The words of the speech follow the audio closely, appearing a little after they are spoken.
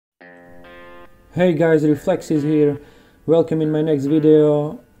Hey guys, Reflex is here. Welcome in my next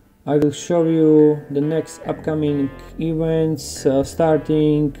video. I will show you the next upcoming events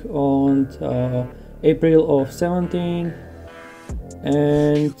starting on April of 17,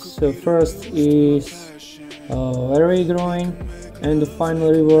 and first is Array Growing, and the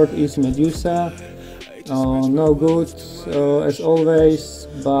final reward is Medusa. No good as always,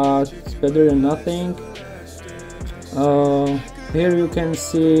 but better than nothing. Here you can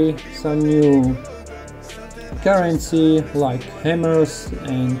see some new currency like hammers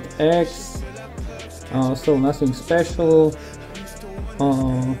and eggs, so nothing special.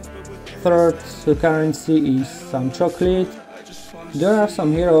 Third currency is some chocolate. There are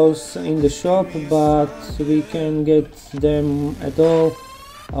some heroes in the shop, but we can get them at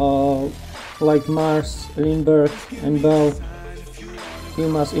all, like Mars, Lindbergh and Bell. You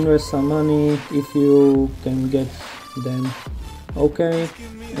must invest some money if you can get them. Okay,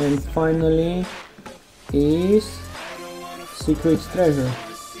 and finally is Secret Treasure,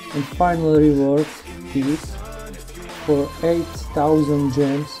 and final reward is for 8,000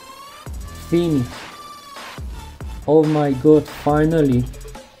 gems Phoenix. Oh my god, finally!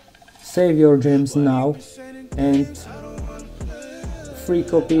 Save your gems now, and free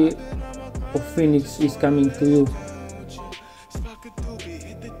copy of Phoenix is coming to you.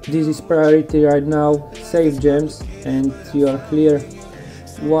 This is priority right now. Save gems and you are clear.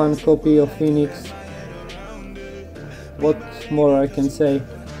 One copy of Phoenix. What more I can say?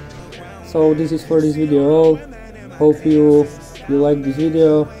 So this is for this video all. Hope you like this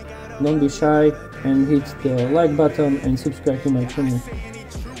video. Don't be shy and hit the like button and subscribe to my channel.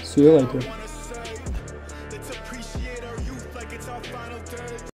 See you later.